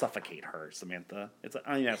not going to suffocate her, Samantha. It's an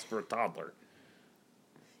eye mask for a toddler.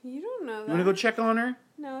 You don't know that. You want to go check on her?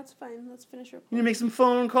 No, it's fine. Let's finish her. You need to make some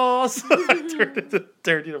phone calls. Turn it to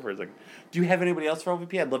Tarantino for a second. Do you have anybody else for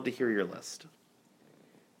LVP? I'd love to hear your list.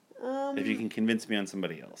 If you can convince me on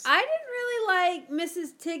somebody else. I didn't really like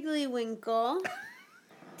Mrs. Tigglywinkle.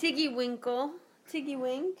 Tiggy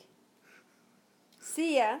Wink.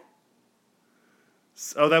 Sia.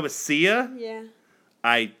 Oh, that was Sia? Yeah.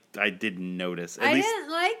 I didn't notice. At I least didn't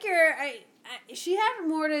like her. She had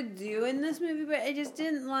more to do in this movie, but I just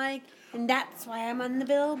didn't like. And that's why I'm on the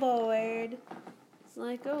billboard. It's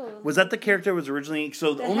like, oh. was that the character that was originally?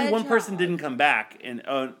 So The only one person hedgehog. didn't come back, and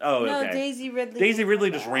No, okay. Daisy Ridley. Daisy didn't Ridley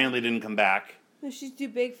come just back. randomly didn't come back. No, she's too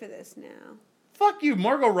big for this now. Fuck you,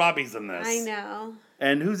 Margot Robbie's in this. I know.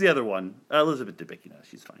 And who's the other one? Elizabeth Debicki. No,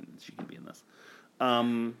 she's fine. She can be in this. I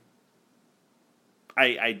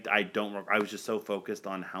don't. I was just so focused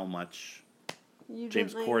on how much You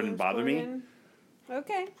James didn't like Corden James bothered me. Corden?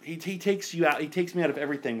 Okay. he takes you out. He takes me out of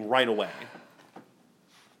everything right away.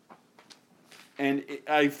 And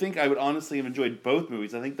I think I would honestly have enjoyed both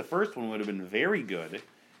movies. I think the first one would have been very good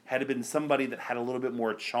had it been somebody that had a little bit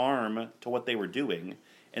more charm to what they were doing.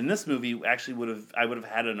 And this movie actually I would have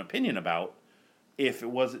had an opinion about if it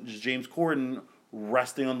wasn't just James Corden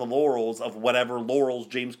resting on the laurels of whatever laurels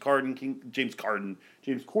James Corden can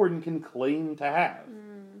claim to have.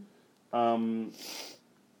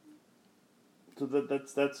 So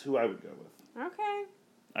that's who I would go with. Okay.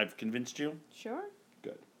 I've convinced you? Sure.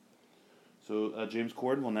 Good. So James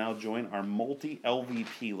Corden will now join our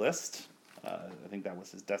multi-LVP list. I think that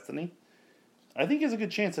was his destiny. I think he has a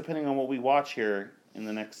good chance, depending on what we watch here in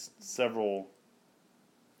the next several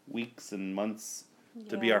weeks and months,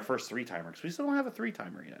 to be Yeah. our first three-timer. Because we still don't have a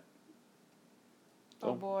three-timer yet.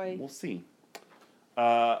 Oh, boy. We'll see.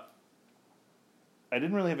 I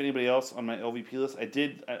didn't really have anybody else on my LVP list.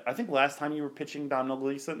 I think last time you were pitching Domhnall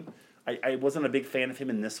Gleeson, I wasn't a big fan of him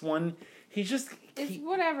in this one. He's just... It's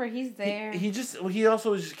whatever. He's there. He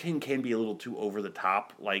also can be a little too over the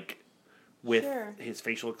top, like with Sure. his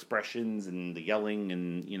facial expressions and the yelling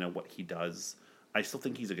and what he does. I still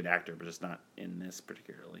think he's a good actor, but just not in this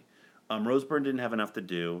particularly. Rose Byrne didn't have enough to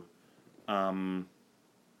do. I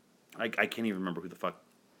can't even remember who the fuck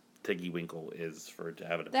Tiggy Winkle is to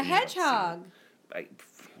have an The opinion about hedgehog.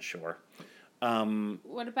 Sure.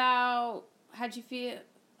 What about... How'd you feel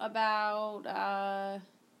about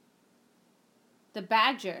the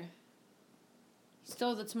badger? He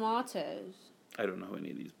stole the tomatoes. I don't know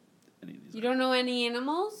any of these. You don't know any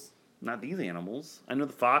animals? Not these animals. I know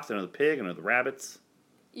the fox. I know the pig. I know the rabbits.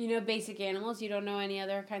 You know basic animals? You don't know any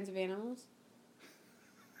other kinds of animals?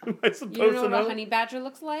 Am I supposed You don't know to what know? a honey badger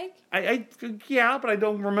looks like? Yeah, but I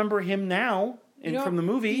don't remember him now from the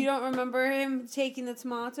movie. You don't remember him taking the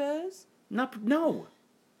tomatoes? No.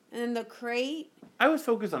 And then the crate? I was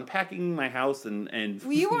focused on packing my house and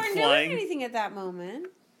Well, you weren't flying. doing anything at that moment.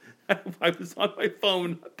 I was on my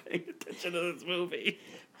phone not paying attention to this movie.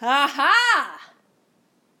 Ha ha!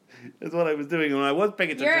 That's what I was doing. When I was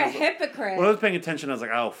paying attention, You're a I was like- hypocrite. when I was paying attention, I was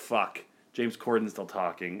like, oh, fuck. James Corden's still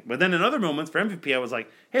talking. But then in other moments, for MVP, I was like,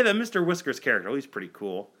 hey, that Mr. Whiskers character, he's pretty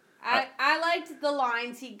cool. I liked the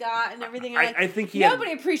lines he got and everything. I think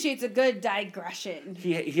nobody appreciates a good digression.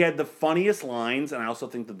 He had the funniest lines, and I also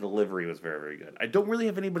think the delivery was very, very good. I don't really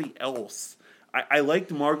have anybody else. I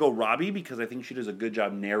liked Margot Robbie because I think she does a good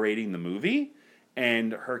job narrating the movie.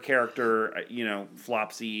 And her character,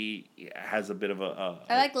 Flopsy, has a bit of I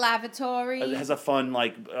like Lavatory. has a fun,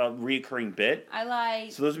 reoccurring bit. I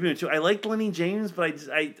like. So those would be my two. I liked Lenny James, but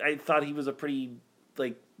I thought he was a pretty,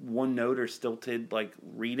 one note or stilted,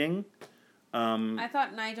 reading. I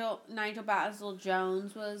thought Nigel Basil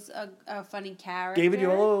Jones was a funny character. David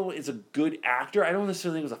Oyelowo is a good actor. I don't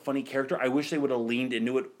necessarily think it was a funny character. I wish they would have leaned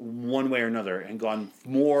into it one way or another and gone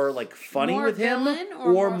more funny More with him, villain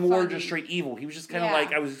or more funny? just straight evil. He was just kind of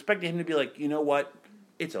Yeah. I was expecting him to be like, you know what,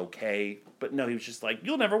 it's okay, but no, he was just like,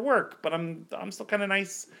 you'll never work, but I'm still kind of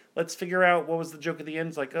nice. Let's figure out what was the joke at the end.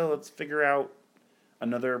 It's like, oh, let's figure out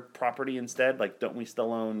another property instead. Don't we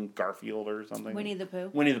still own Garfield or something? Winnie the Pooh.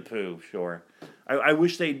 Winnie the Pooh, sure. I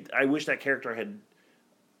wish that character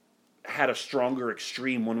had a stronger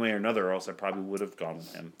extreme one way or another, or else I probably would have gone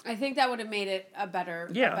with him. I think that would have made it a better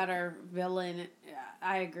villain. Yeah,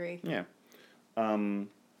 I agree. Yeah. So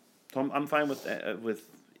I'm fine with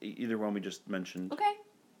either one we just mentioned. Okay.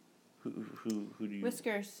 Who do you?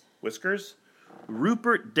 Whiskers.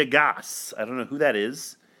 Rupert Degas. I don't know who that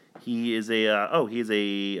is. He is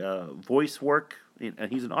a voice work,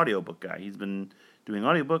 and he's an audiobook guy. He's been doing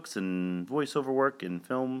audiobooks and voiceover work and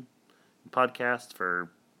film and podcasts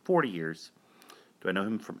for 40 years. Do I know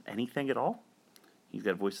him from anything at all? He's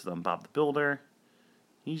got voices on Bob the Builder.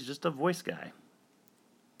 He's just a voice guy.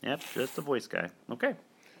 Yep, just a voice guy. Okay.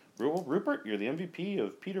 Rupert, you're the MVP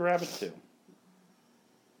of Peter Rabbit 2.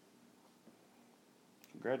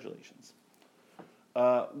 Congratulations.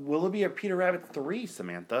 Will it be a Peter Rabbit 3,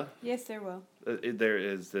 Samantha? Yes, there will.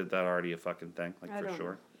 Is that already a fucking thing? For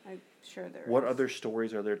sure. I'm sure there What is. other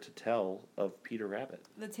stories are there to tell of Peter Rabbit?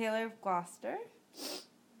 The Tailor of Gloucester.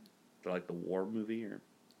 Like the war movie, or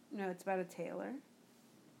No, it's about a tailor.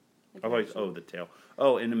 the tale.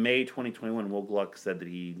 Oh, in May 2021, Will Gluck said that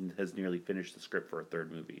he has nearly finished the script for a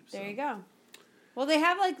third movie. So. There you go. Well, they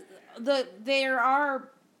have there are.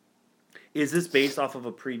 Is this based off of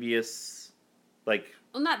a previous, Well,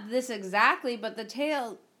 not this exactly, but the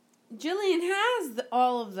tale. Jillian has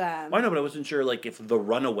all of them. Well, I know, but I wasn't sure if The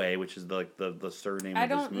Runaway, which is the surname of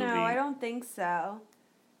this movie. I don't think so.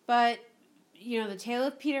 But the Tale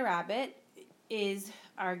of Peter Rabbit is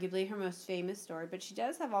arguably her most famous story, but she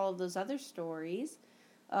does have all of those other stories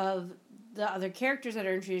of the other characters that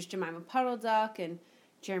are introduced, Jemima Puddle Duck and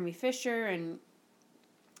Jeremy Fisher and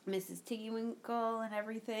Mrs. Tiggywinkle and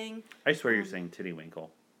everything. I swear you're saying Tiddlywinkle.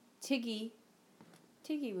 Tiggywinkle.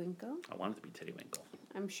 I want it to be Tiddlywinkle.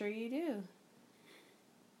 I'm sure you do.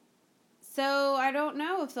 So I don't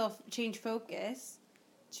know if they'll change focus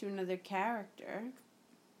to another character.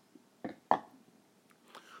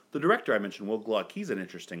 The director I mentioned, Will Gluck, he's an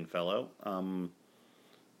interesting fellow.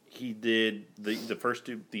 He did the first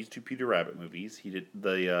these two Peter Rabbit movies. He did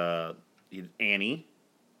he did Annie.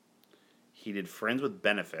 He did Friends with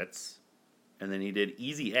Benefits, and then he did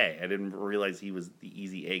Easy A. I didn't realize he was the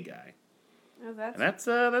Easy A guy. Oh, And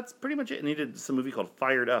that's pretty much it. And he did some movie called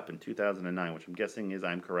Fired Up in 2009, which I'm guessing is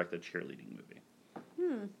I'm Correct, a cheerleading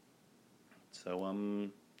movie. So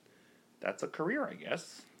that's a career, I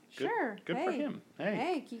guess. Good, sure. Good for him.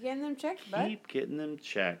 Hey, keep getting them checks, bud. Keep getting them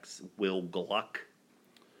checks, Will Gluck.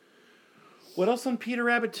 What else on Peter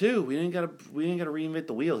Rabbit 2? We didn't gotta reinvent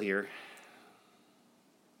the wheel here.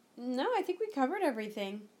 No, I think we covered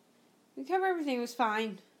everything. It was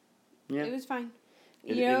fine. Yeah. It was fine.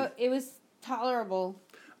 It was tolerable.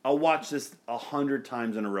 I'll watch this 100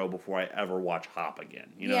 times in a row before I ever watch Hop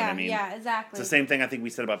again. You know what I mean? Yeah, exactly. It's the same thing I think we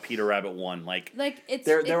said about Peter Rabbit 1. It's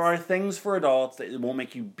There are things for adults that won't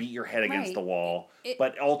make you beat your head against Right. the wall,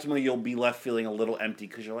 but ultimately you'll be left feeling a little empty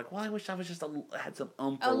because you're like, well, I wish I was just had some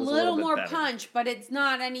oomph. a was little bit more better. punch, but it's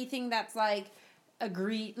not anything that's they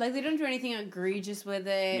don't do anything egregious with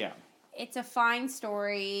it. Yeah. It's a fine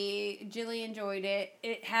story. Jilly enjoyed it.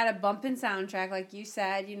 It had a bumping soundtrack, like you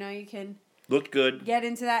said. You can Looked good. get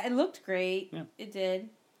into that. It looked great. Yeah. It did.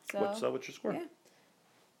 So What's your score? yeah.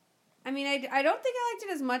 I mean, I don't think I liked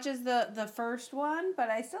it as much as the first one, but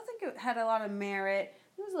I still think it had a lot of merit.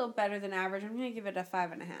 It was a little better than average. I'm going to give it a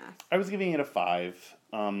 5.5. I was giving it a 5,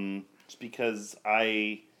 just because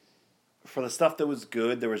for the stuff that was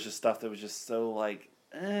good, there was just stuff that was just so, like,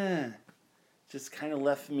 just kind of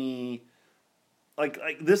left me, like,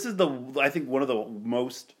 this is I think one of the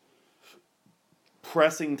most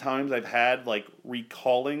pressing times I've had, like,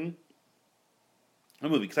 recalling a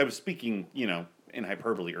movie, because I was speaking, in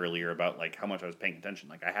hyperbole earlier about, like, how much I was paying attention.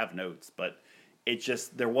 Like, I have notes, but it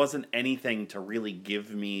just, there wasn't anything to really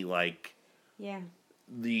give me, like,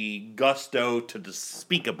 the gusto to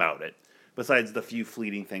speak about it, besides the few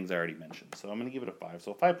fleeting things I already mentioned. So I'm going to give it a 5.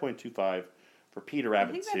 So 5.25 for Peter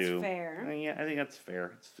Rabbit 2. I think that's fair. Yeah, I think that's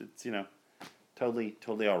fair. It's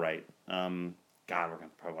totally all right. God, we're going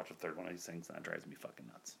to probably watch a third one of these things, and that drives me fucking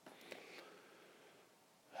nuts.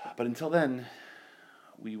 But until then,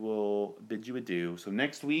 we will bid you adieu. So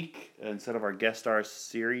next week, instead of our guest star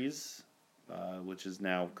series, which is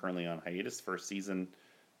now currently on hiatus, first season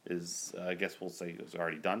is, I guess we'll say it was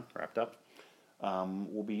already done, wrapped up,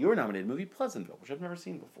 will be your nominated movie, Pleasantville, which I've never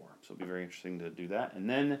seen before. So it'll be very interesting to do that. And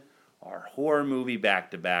then our horror movie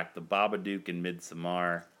back-to-back, The Babadook and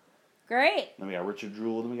Midsommar. Great. Then we got Richard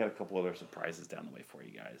Jewell, then we got a couple other surprises down the way for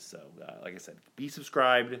you guys. So, like I said, be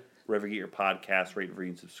subscribed wherever you get your podcast, rate, review,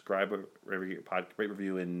 and subscribe wherever you get your rate,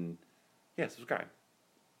 review, and subscribe.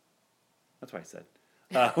 That's what I said.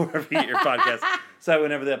 Wherever you get your podcast. So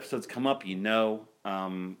whenever the episodes come up,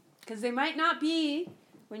 Because they might not be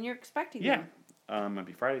when you're expecting them. Might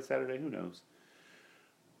be Friday, Saturday, who knows.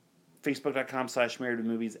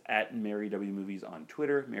 Facebook.com/MarriedWithMovies, at MarriedWMovies on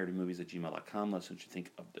Twitter, MarriedWithMovies@gmail.com. Let us know what you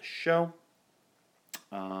think of the show.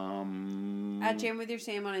 At Jam With Your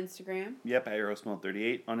Sam on Instagram. Yep, at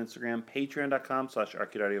Aerosmell38 on Instagram.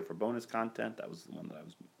 Patreon.com/ArcadeAudio for bonus content. That was the one that I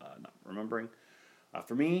was not remembering.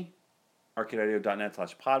 For me,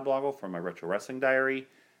 ArcadeAudio.net/podbloggle for my retro wrestling diary.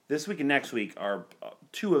 This week and next week are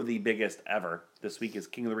two of the biggest ever. This week is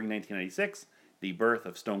King of the Ring 1996, the birth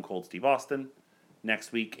of Stone Cold Steve Austin.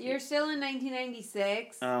 Next week... You're still in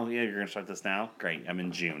 1996. Oh, yeah, you're going to start this now? Great, I'm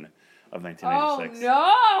in June of 1996.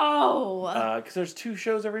 Oh, no! Because there's 2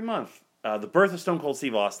 shows every month. The birth of Stone Cold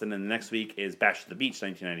Steve Austin, and the next week is Bash at the Beach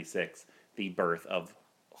 1996, the birth of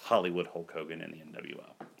Hollywood Hulk Hogan and the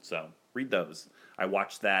NWO. So, read those. I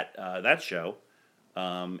watched that show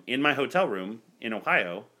in my hotel room in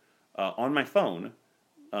Ohio on my phone.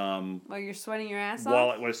 While you're sweating your ass off?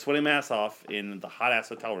 While I was sweating my ass off in the hot-ass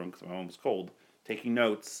hotel room because my mom was cold, taking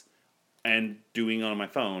notes and doing it on my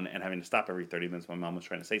phone and having to stop every 30 minutes when my mom was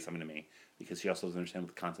trying to say something to me because she also doesn't understand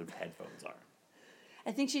what the concept of headphones are.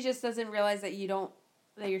 I think she just doesn't realize that you're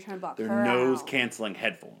trying to block They're her nose-canceling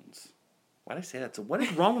headphones. Why did I say that? So what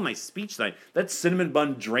is wrong with my speech tonight? That cinnamon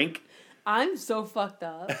bun drink... I'm so fucked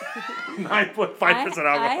up. 9.5% alcohol.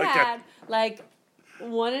 I had,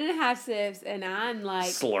 1.5 sips, and I'm,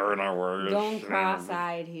 slurring our words. Going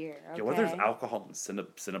cross-eyed here, okay? Yeah, what if there's alcohol in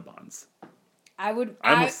Cinnabons? I would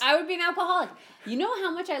be an alcoholic. You know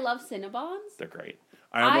how much I love Cinnabons? They're great.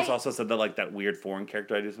 I almost also said that, that weird foreign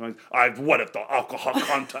character I do sometimes. What if the alcohol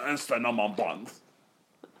content is Cinnamon buns?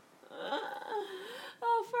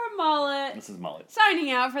 Oh, for Mullet. This is Mullet. Signing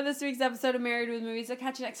out for this week's episode of Married with Movies. I'll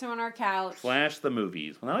catch you next time on our couch. Flash the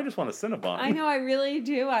movies. Well, now I just want a Cinnabon. I know, I really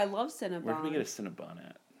do. I love Cinnabon. Where can we get a Cinnabon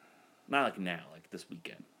at? Not now, this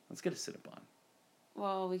weekend. Let's get a Cinnabon.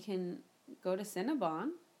 Well, we can go to Cinnabon.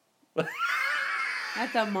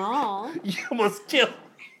 At the mall. You almost killed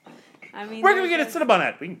me. I mean, where can we get a Cinnabon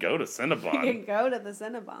at? We can go to Cinnabon. We can go to the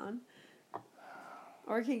Cinnabon.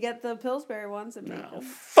 Or we can get the Pillsbury ones and make No, them.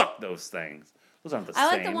 fuck those things. Those aren't the same. I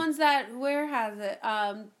like the ones that, where has it?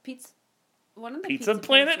 One of the Pizza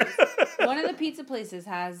Planet? places, one of the pizza places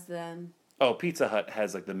has them. Oh, Pizza Hut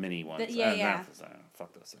has the mini ones. Yeah.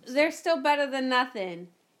 Fuck those things. They're still better than nothing.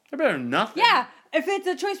 They're better than nothing. Yeah, if it's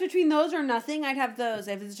a choice between those or nothing, I'd have those.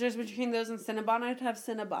 If it's a choice between those and Cinnabon, I'd have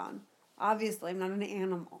Cinnabon. Obviously, I'm not an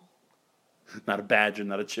animal. Not a badger,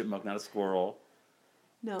 not a chipmunk, not a squirrel.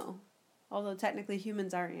 No. Although technically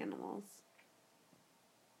humans are animals.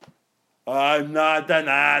 I'm not an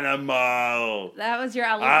animal. That was your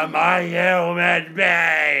elephant I'm a human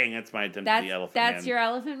being. That's my attempt at the Elephant Man. That's your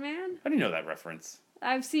Elephant Man? How do you know that reference?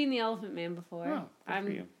 I've seen the Elephant Man before. Oh, good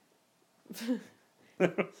for you.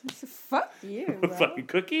 Fuck you, bro. Fucking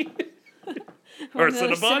cookie? Or No,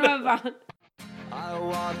 Cinnabon? I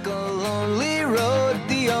walk a lonely road,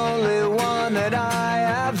 the only one that I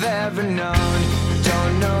have ever known.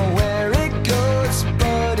 Don't know where it goes,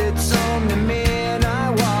 but it's home to me and I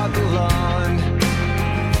walk alone.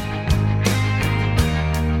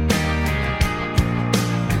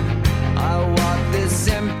 I walk this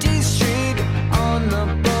empty street.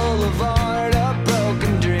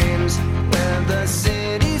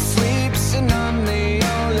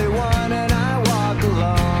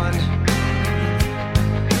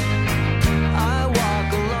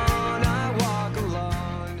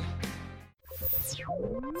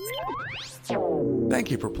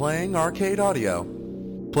 Thank you for playing Arcade Audio.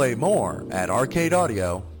 Play more at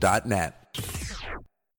arcadeaudio.net.